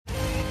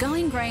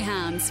Going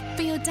Greyhounds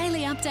for your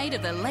daily update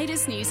of the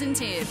latest news and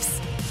tips.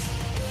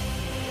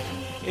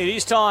 It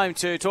is time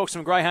to talk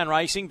some greyhound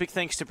racing. Big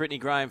thanks to Brittany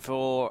Graham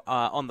for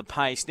On the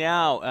Pace.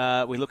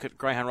 Now we look at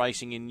greyhound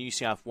racing in New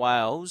South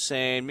Wales,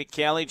 and Mick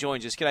Cowley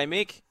joins us. G'day,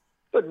 Mick.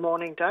 Good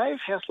morning, Dave.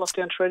 How's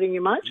lockdown treating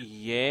you, mate?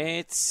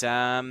 Yeah, it's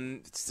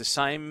the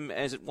same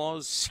as it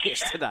was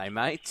yesterday,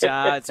 mate.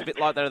 It's a bit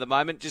like that at the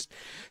moment. Just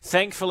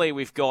thankfully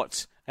we've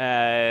got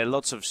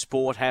lots of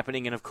sport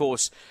happening, and of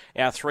course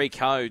our three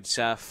codes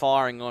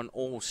firing on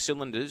all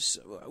cylinders.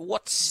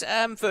 What's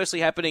firstly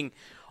happening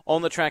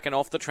on the track and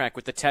off the track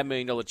with the $10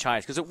 million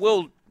chase? Because it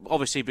will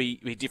obviously be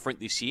different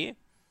this year.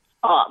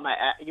 Oh, mate,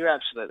 you're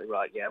absolutely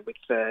right. Yeah, with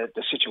the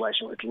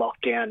situation with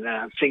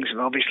lockdown, things have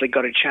obviously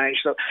got to change.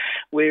 So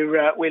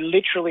we're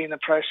literally in the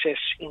process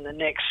in the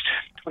next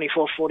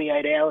 24,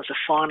 48 hours of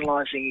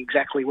finalising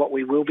exactly what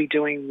we will be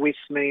doing with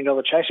 $1 Million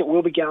Chase. It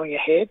will be going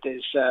ahead.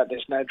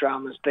 There's no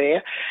dramas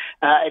there.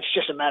 It's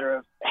just a matter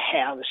of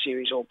how the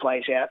series all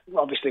plays out,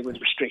 obviously with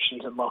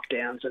restrictions and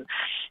lockdowns,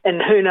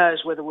 and who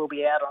knows whether we'll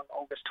be out on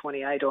August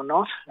 28 or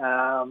not.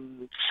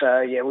 So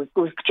yeah,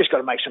 we've just got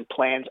to make some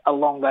plans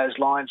along those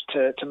lines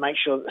to make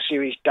sure that the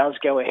series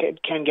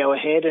can go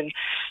ahead,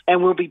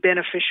 and will be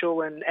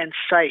beneficial and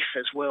safe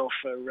as well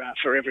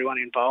for everyone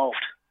involved.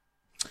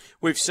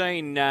 We've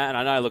seen, and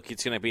I know, look,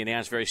 it's going to be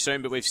announced very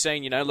soon, but we've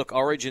seen,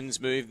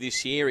 Origins move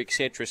this year,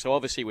 etc. So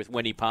obviously with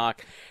Wendy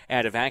Park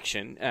out of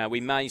action,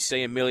 we may see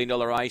 $1 million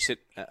race at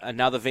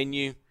another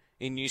venue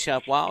in New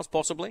South Wales,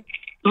 possibly.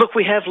 Look,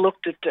 we have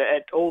looked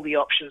at all the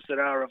options that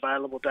are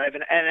available, Dave,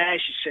 and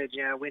as you said,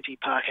 Wendy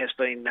Park has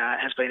been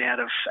out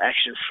of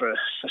action for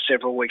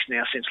several weeks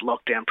now since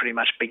lockdown pretty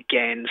much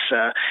began.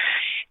 So,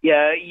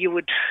 yeah, you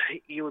would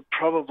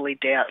probably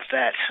doubt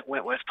that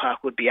Wentworth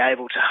Park would be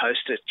able to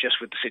host it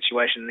just with the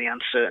situation and the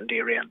uncertainty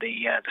around the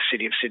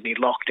City of Sydney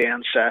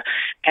lockdown. So,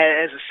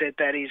 as I said,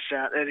 that is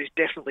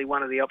definitely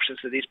one of the options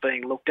that is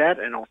being looked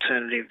at, an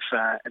alternative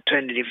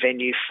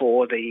venue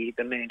for the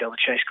 $1 Million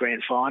Chase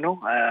Grand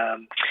Final.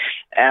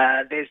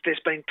 There's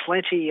been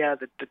plenty.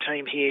 The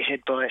team here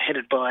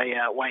headed by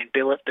Wayne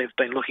Billett, they've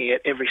been looking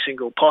at every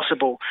single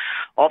possible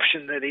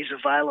option that is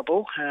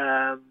available.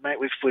 Mate,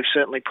 we've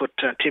certainly put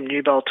Tim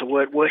Newbold to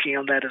work working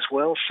on that as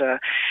well. So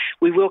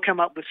we will come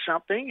up with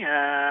something.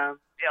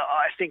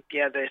 I think,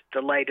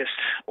 the latest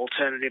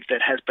alternative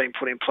that has been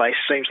put in place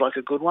seems like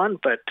a good one,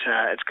 but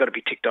it's got to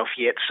be ticked off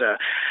yet. So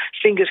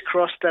fingers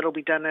crossed that'll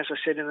be done, as I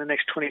said, in the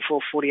next 24,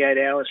 48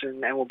 hours,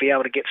 and we'll be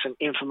able to get some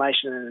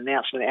information and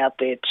announcement out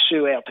there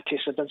to our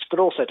participants, but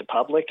also to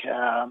public,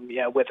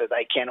 whether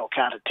they can or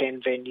can't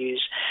attend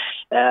venues.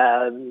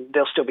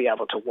 They'll still be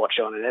able to watch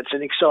on it. It's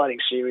an exciting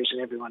series,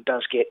 and everyone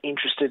does get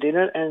interested in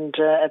it. And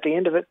at the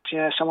end of it,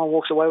 someone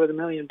walks away with $1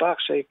 million,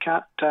 so you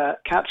can't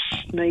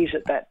sneeze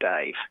at that,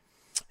 Dave.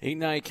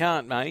 No, you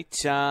can't, mate.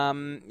 It's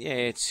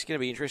going to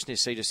be interesting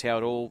to see just how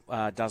it all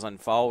does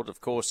unfold,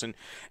 of course,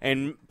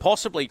 and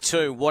possibly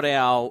too what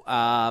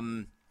our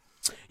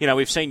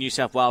we've seen New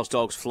South Wales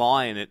dogs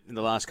fly in it in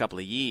the last couple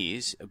of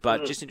years,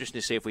 but just interesting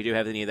to see if we do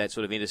have any of that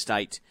sort of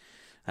interstate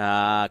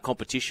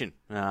competition.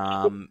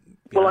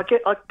 Well, I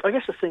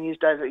guess the thing is,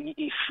 David,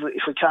 if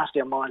we cast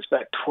our minds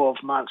back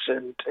 12 months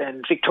and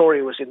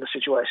Victoria was in the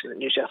situation that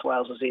New South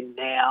Wales is in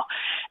now,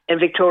 and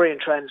Victorian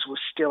trainers were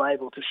still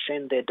able to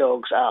send their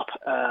dogs up.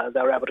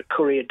 They were able to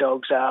courier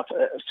dogs up.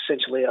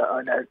 Essentially,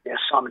 I know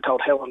Simon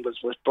told Helen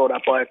was brought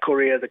up by a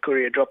courier. The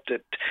courier dropped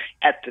it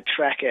at the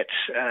track at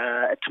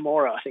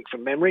Temora, I think,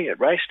 from memory, it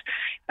raced.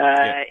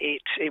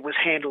 It was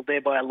handled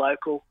there by a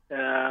local.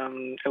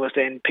 It was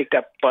then picked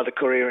up by the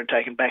courier and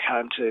taken back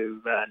home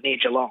to near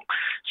Geelong.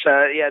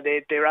 So,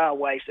 there are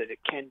ways that it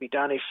can be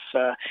done.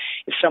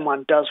 If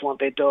someone does want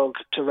their dog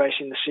to race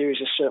in the series,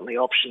 there's certainly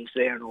options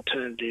there and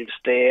alternatives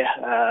there.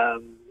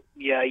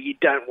 You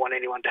don't want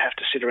anyone to have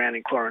to sit around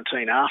in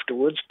quarantine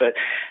afterwards, but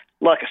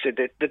like I said,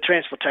 the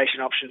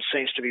transportation option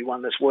seems to be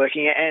one that's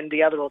working, and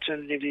the other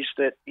alternative is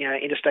that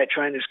interstate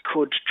trainers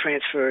could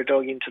transfer a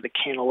dog into the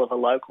kennel of a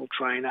local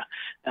trainer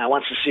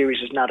once the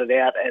series is nutted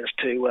out as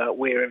to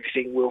where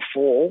everything will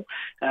fall.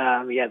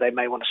 They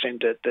may want to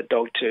send the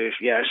dog to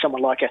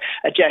someone like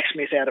a Jack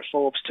Smith out at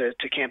Forbes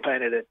to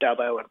campaign it at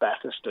Dubbo and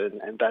Bathurst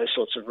and those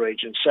sorts of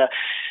regions. So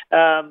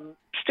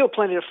still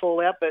plenty to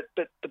fall out, but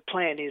the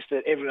plan is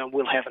that everyone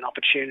will have an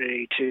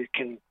opportunity to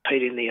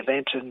compete in the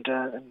event and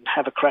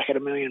have a crack at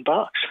 $1 million.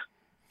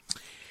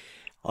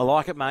 I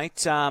like it,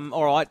 mate.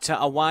 All right,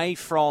 away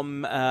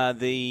from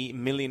the $1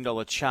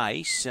 million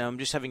chase, I'm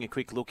just having a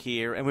quick look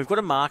here, and we've got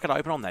a market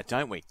open on that,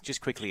 don't we? Just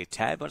quickly a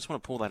tab. I just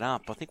want to pull that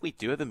up. I think we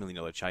do have a $1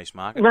 million chase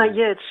market. No,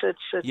 it's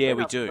yeah,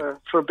 we do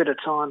for a bit of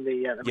time.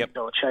 The $1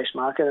 million chase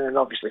market, and it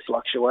obviously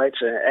fluctuates.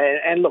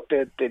 And look,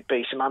 there'd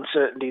be some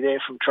uncertainty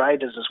there from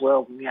traders as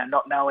well.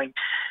 Not knowing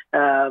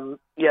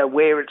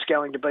where it's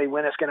going to be,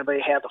 when it's going to be,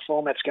 how the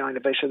format's going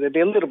to be. So there'd be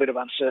a little bit of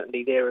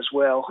uncertainty there as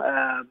well.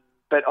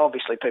 But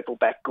obviously people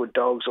back good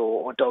dogs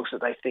or dogs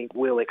that they think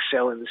will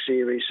excel in the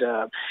series.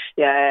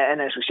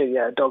 And as we said,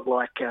 a dog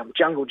like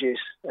Jungle Juice,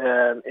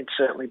 it's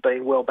certainly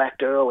been well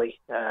backed early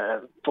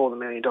for the $1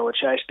 Million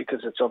Chase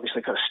because it's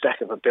obviously got a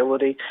stack of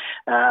ability.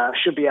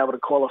 Should be able to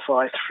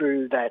qualify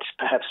through that,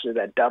 perhaps through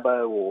that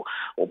Dubbo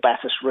or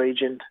Bathurst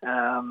region,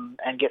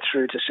 and get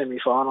through to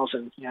semi-finals.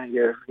 And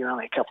you're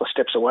only a couple of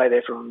steps away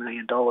there from $1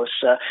 million.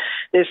 So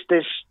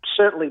there's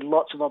certainly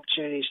lots of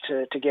opportunities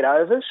to get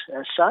overs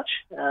as such.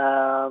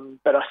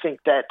 But I think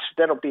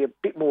that'll be a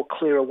bit more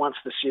clearer once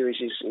the series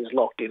is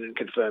locked in and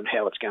confirmed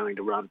how it's going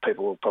to run.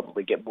 People will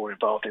probably get more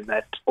involved in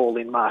that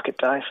all-in market,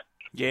 Dave.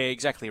 Yeah,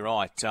 exactly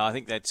right. I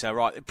think that's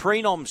right.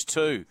 Prenoms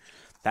too,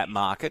 that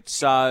market.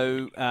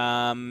 So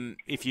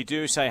if you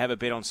do, say, have a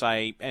bet on,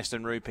 say,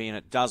 Aston Rupee and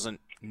it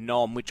doesn't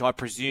nom, which I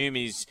presume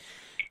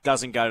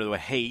doesn't go to a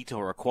heat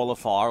or a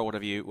qualifier or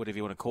whatever you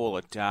want to call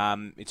it,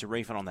 it's a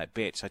refund on that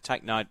bet. So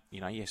take note,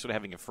 you're sort of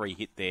having a free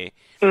hit there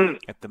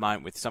at the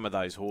moment with some of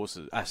those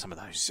horses, some of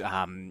those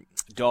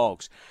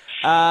dogs.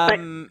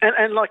 And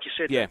like you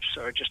said,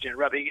 sorry, just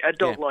interrupting, a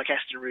dog like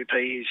Aston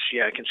Rupee is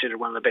considered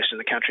one of the best in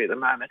the country at the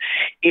moment.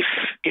 If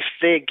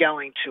they're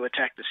going to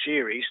attack the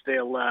series,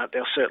 they'll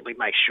certainly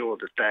make sure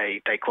that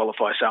they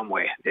qualify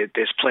somewhere.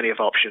 There's plenty of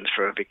options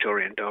for a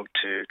Victorian dog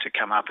to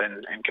come up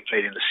and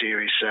compete in the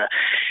series.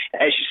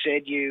 As you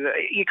said,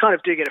 you kind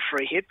of do get a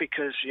free hit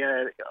because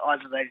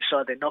either they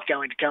decide they're not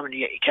going to come and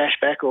you get your cash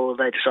back, or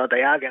they decide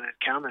they are going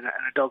to come. And a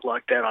dog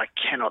like that, I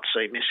cannot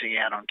see missing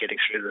out on getting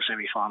through to the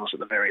semi-finals at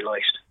the very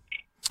least.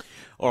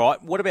 All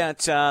right. What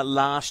about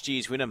last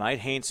year's winner, mate,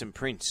 Handsome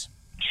Prince?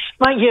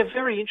 Mate,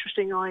 very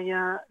interesting.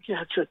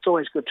 It's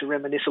always good to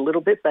reminisce a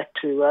little bit back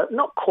to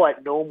not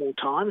quite normal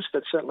times,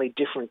 but certainly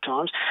different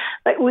times.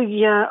 I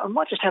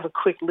might just have a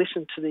quick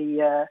listen to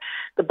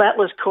the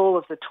battler's call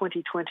of the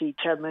 2020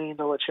 $1 Million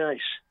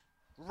Chase.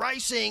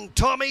 Racing,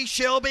 Tommy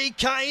Shelby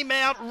came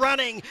out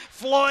running,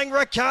 flying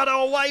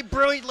Ricardo away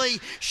brilliantly.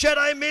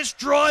 Shadow Mist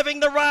driving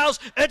the rails.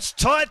 It's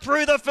tight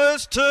through the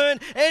first turn,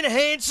 and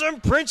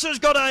Handsome Prince has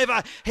got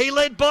over. He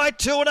led by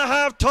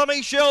 2.5,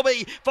 Tommy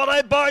Shelby,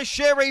 followed by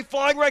Sherry,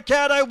 flying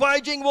Ricardo,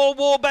 waging war,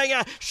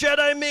 Warbanger,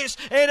 Shadow Mist,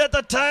 and at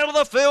the tail of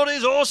the field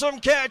is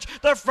Awesome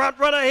Catch. The front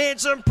runner,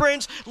 Handsome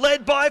Prince,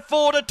 led by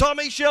 4 to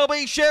Tommy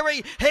Shelby,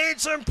 Sherry,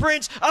 Handsome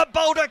Prince, a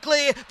Boulder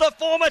Clear, the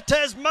former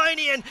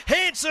Tasmanian.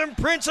 Handsome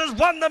Prince has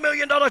won the $1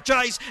 Million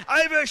Chase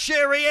over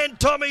Sherry and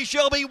Tommy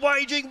Shelby,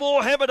 waging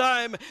war, hammered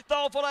home.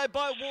 They'll followed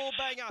by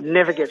Warbanger.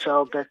 Never gets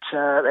old,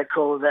 that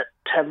call of that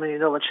 $1 Million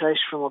Chase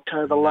from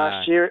October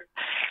last year.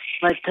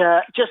 But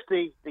just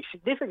the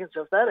significance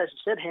of that, as you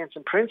said,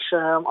 Handsome Prince,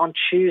 on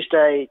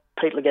Tuesday,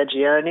 Pete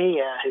Lagagioni,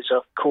 who's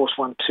of course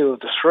won 2 of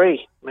the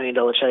 3 $1 Million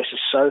Chases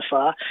so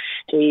far,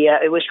 he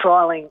was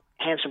trialling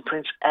Handsome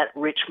Prince at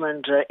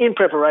Richmond in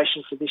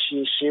preparation for this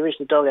year's series.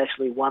 The dog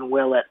actually won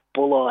well at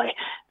Bulli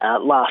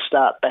last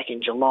start back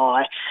in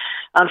July.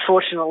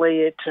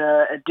 Unfortunately, it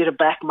did a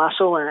back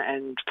muscle,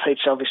 and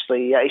Pete's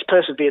obviously he's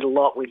persevered a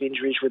lot with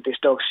injuries with this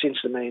dog since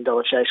the $1 Million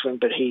Chase win,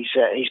 but he's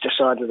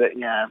decided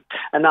that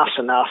enough's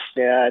enough.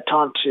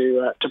 Time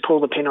to pull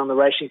the pin on the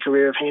racing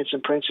career of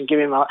Handsome Prince and give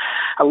him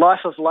a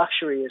life of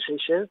luxury, as he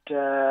said,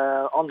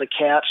 on the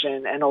couch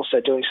and also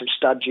doing some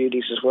stud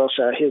duties as well.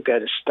 So he'll go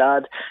to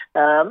stud.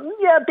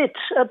 A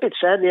bit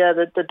sad.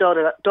 The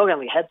dog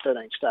only had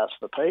 13 starts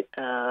for Pete,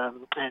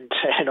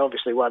 and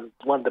obviously won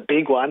the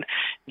big one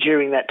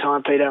during that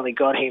time. Pete only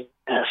got him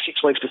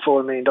 6 weeks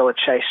before the $1 Million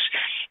Chase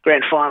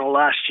grand final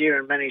last year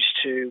and managed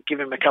to give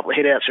him a couple of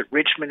hit-outs at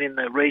Richmond in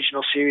the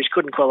regional series.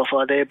 Couldn't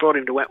qualify there. Brought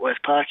him to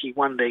Wentworth Park. He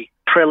won the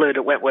prelude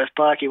at Wentworth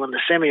Park. He won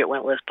the semi at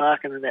Wentworth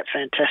Park, and then that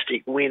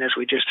fantastic win, as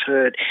we just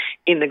heard,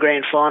 in the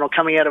grand final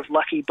coming out of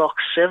Lucky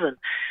Box 7.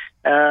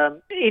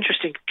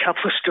 Interesting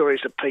couple of stories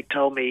that Pete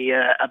told me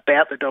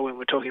about the dog when we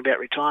were talking about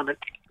retirement.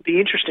 The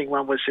interesting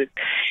one was that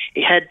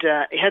he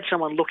had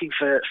someone looking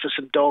for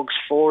some dogs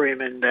for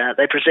him, and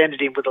they presented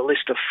him with a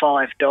list of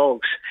 5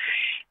 dogs.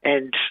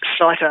 And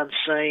sight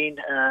unseen,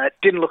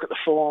 didn't look at the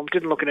form,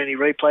 didn't look at any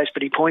replays,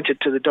 but he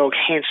pointed to the dog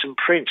Handsome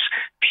Prince,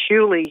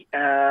 purely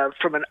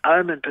from an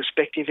omen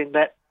perspective, in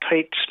that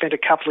Pete spent a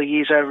couple of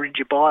years over in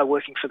Dubai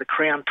working for the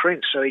Crown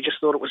Prince, so he just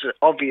thought it was an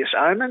obvious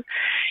omen.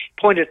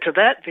 Pointed to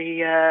that.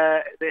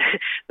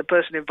 The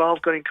person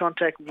involved got in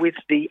contact with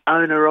the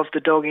owner of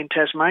the dog in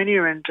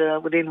Tasmania, and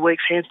within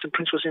weeks, Handsome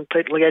Prince was in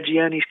Pete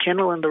Lagagioni's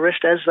kennel, and the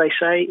rest, as they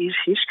say, is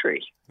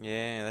history.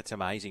 Yeah, that's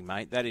amazing,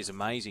 mate. That is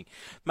amazing.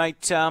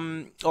 Mate,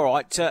 all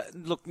right,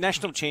 look,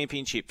 national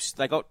championships,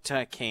 they got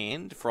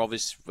canned for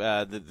obvious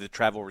the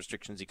travel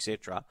restrictions,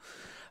 etc.,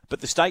 but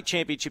the state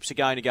championships are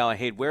going to go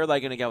ahead. Where are they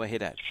going to go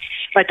ahead at?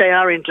 Mate, they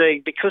are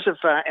indeed. Because of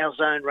our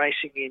zone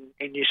racing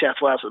in New South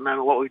Wales at the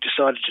moment, what we've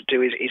decided to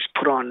do is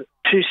put on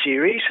 2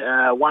 series,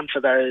 one for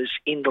those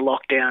in the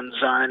lockdown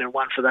zone and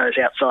one for those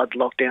outside the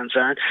lockdown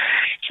zone.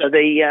 So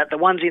the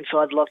ones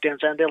inside the lockdown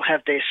zone, they'll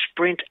have their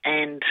sprint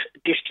and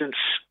distance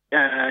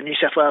New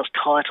South Wales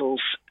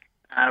titles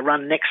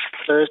run next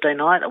Thursday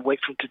night, a week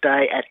from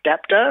today, at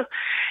Dapto.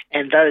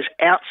 And those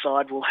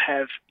outside will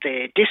have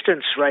their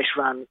distance race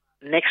run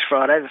next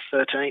Friday, the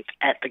 13th,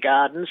 at the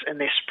Gardens, and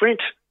their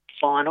sprint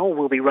final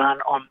will be run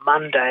on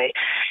Monday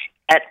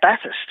at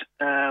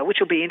Bathurst, which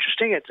will be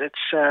interesting.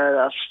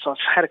 I've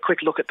had a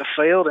quick look at the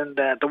field, and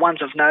the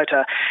ones of note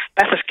are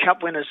Bathurst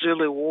Cup winner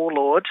Zulu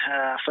Warlord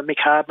for Mick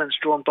Hardman's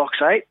drawn box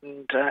 8,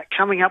 and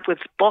coming up with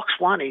box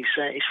 1, he's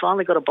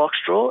finally got a box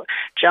draw,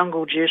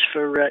 Jungle Juice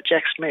for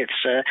Jack Smith.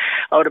 So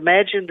I would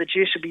imagine the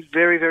Juice will be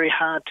very, very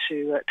hard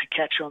to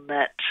catch on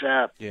that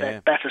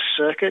Bathurst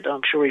circuit.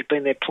 I'm sure he's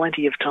been there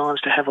plenty of times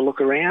to have a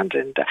look around,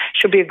 and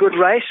should be a good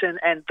race.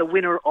 And the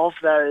winner of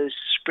those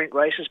sprint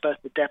races, both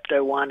the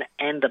Dapto one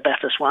and the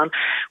Bathurst one,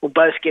 will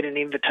both get an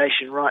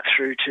invitation right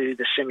through to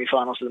the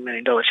semi-finals of the $1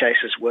 Million Chase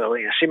as well.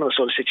 Similar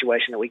sort of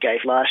situation that we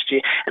gave last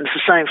year, and it's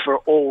the same for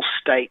all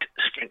state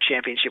sprint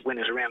championship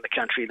winners around the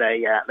country.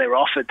 They're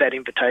offered that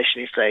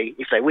invitation if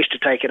they wish to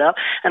take it up.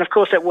 And of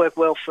course, that worked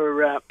well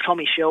for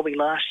Tommy Shelby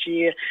last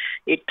year.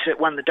 It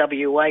won the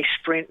WA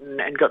sprint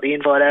and got the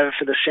invite over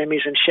for the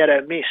semis. And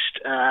Shadow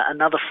Mist,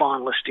 another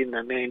finalist in the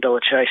 $1 Million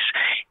Chase,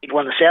 it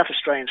won the South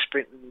Australian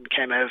sprint and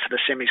came over for the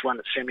semis, won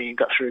at semi and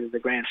got through to the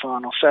grand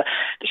final. So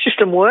the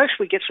system works.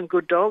 We get some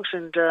good dogs,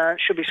 and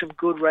should be some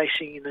good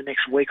racing in the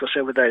next week or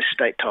so with those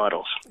state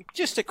titles.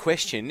 Just a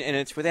question, and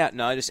it's without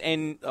notice,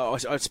 and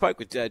I spoke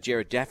with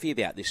Jared Daffy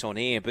about this on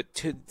air, but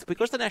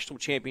because the national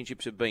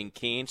championships have been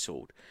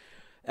cancelled,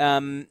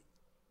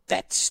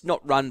 that's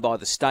not run by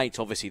the states,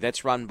 obviously.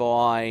 That's run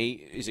by,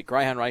 is it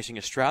Greyhound Racing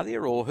Australia,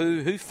 or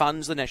who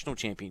funds the national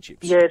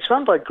championships? Yeah, it's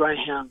run by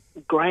Greyhound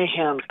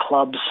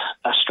Clubs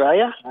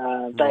Australia.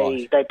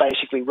 They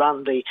basically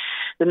run the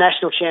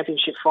national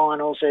championship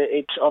finals.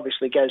 It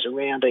obviously goes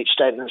around each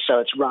state, and so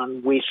it's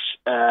run with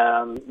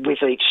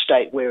each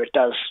state where it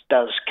does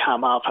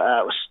come up.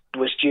 It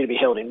was due to be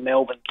held in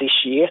Melbourne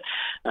this year,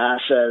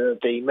 so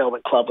the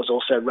Melbourne Club was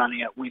also running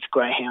it with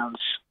Greyhound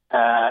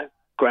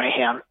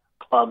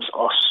Clubs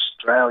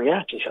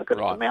Australia. Geez, I've got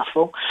a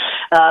mouthful.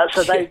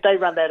 So they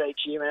run that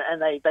each year,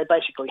 and they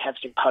basically have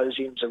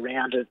symposiums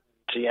around it,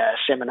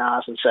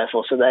 seminars and so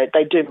forth. So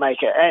they do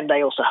make it, and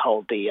they also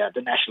hold the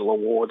national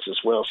awards as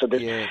well. So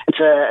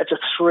it's a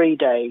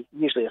 3-day,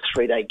 usually a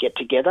 3-day get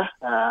together.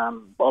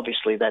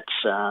 Obviously that's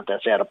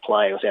out of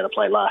play. It was out of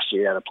play last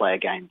year, out of play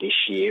again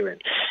this year,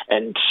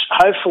 and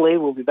hopefully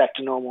we'll be back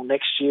to normal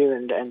next year,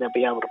 and they'll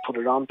be able to put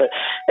it on. But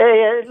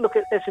look,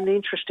 it's an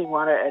interesting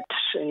one. I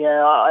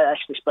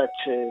actually spoke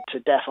to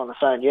Daff on the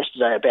phone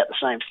yesterday about the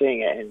same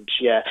thing, and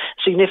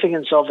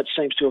significance of it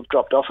seems to have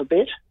dropped off a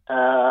bit.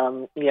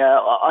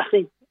 I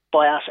think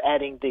by us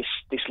adding this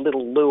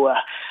little lure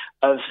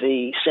of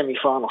the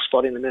semi-final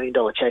spot in the $1 Million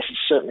Chase, it's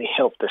certainly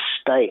helped the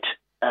state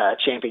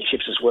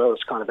championships as well.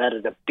 It's kind of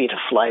added a bit of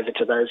flavour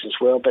to those as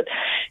well. But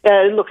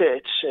look,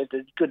 it's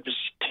good to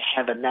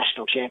have a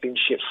national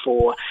championship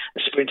for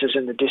the sprinters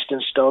and the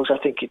distance dogs. I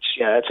think it's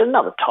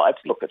another type.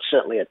 Look, it's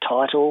certainly a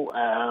title.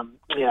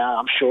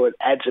 I'm sure it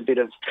adds a bit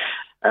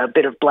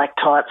of black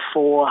type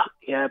for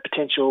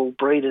potential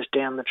breeders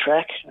down the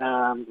track.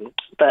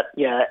 But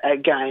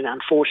again,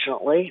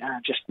 unfortunately,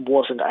 just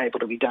wasn't able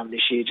to be done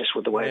this year, just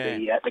with the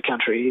way the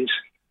country is.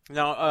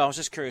 No, I was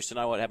just curious to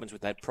know what happens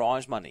with that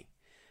prize money.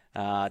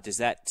 Does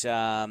that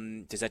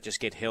just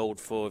get held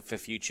for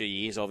future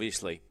years?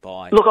 Obviously,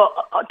 Look,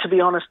 to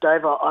be honest,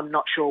 Dave, I'm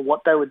not sure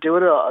what they would do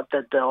with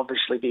it. There'll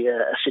obviously be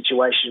a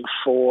situation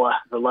for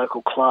the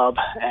local club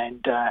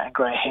and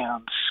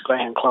Greyhound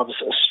Clubs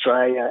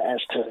Australia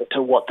as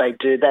to what they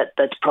do.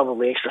 That's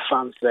probably extra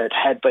funds that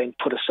had been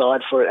put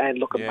aside for it. And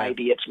look,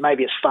 maybe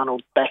it's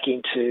funneled back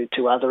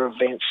into other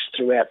events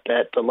throughout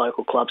the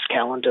local club's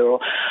calendar,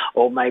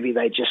 or maybe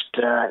they just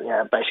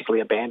basically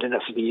abandon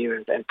it for the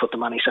year and put the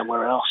money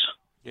somewhere else.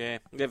 Yeah,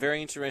 they're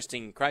very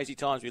interesting, crazy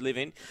times we live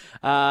in.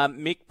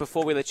 Mick,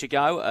 before we let you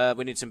go,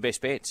 we need some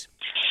best bets.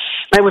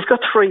 Now, we've got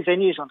 3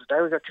 venues on today.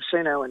 We've got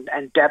Casino and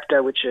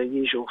Dapto, which are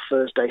usual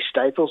Thursday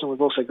staples, and we've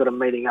also got a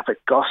meeting up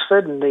at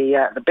Gosford. And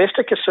the best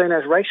of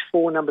Casinos, race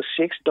 4, number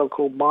 6, dog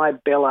called My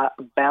Bella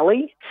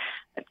Bally.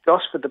 At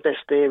Gosford, the best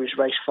there is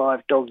race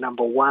 5, dog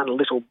number 1,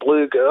 Little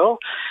Blue Girl.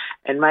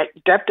 And, mate,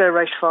 Dapto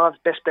race 5,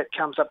 best bet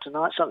comes up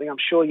tonight, something I'm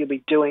sure you'll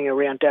be doing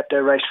around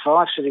Dapto race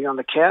 5, sitting on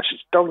the couch.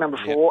 It's dog number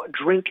 4,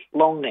 Drink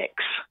Long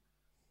Necks.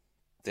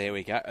 There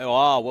we go.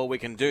 Oh, well, we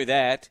can do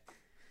that.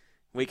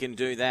 We can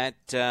do that.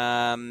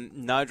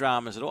 No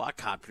dramas at all. I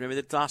can't remember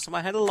the last time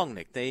I had a long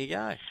neck. There you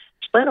go.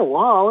 It's been a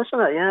while, isn't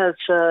it? Yeah,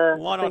 it's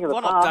why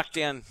not duck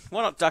down?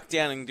 Why not duck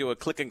down and do a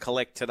click and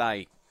collect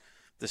today,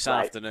 this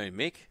afternoon,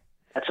 Mick?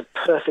 That's a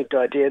perfect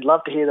idea. I'd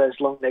love to hear those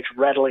long necks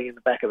rattling in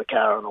the back of the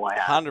car on the way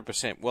home.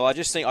 100%. Well, I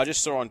just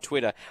saw on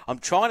Twitter. I'm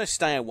trying to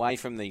stay away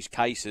from these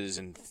cases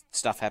and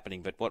stuff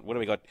happening. But what do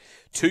we got?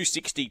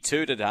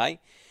 262 today.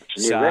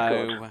 It's a new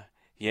record.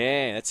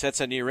 Yeah,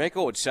 that's a new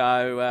record.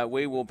 So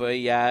we'll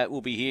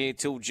be here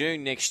till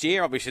June next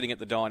year. I'll be sitting at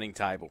the dining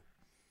table.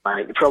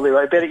 Mate, you're probably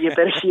right. You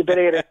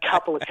better get a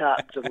couple of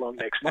cartons of long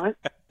necks, mate.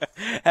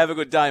 Have a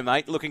good day,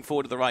 mate. Looking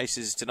forward to the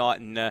races tonight,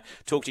 and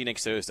talk to you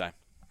next Thursday.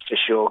 For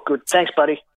sure. Good. Thanks, buddy.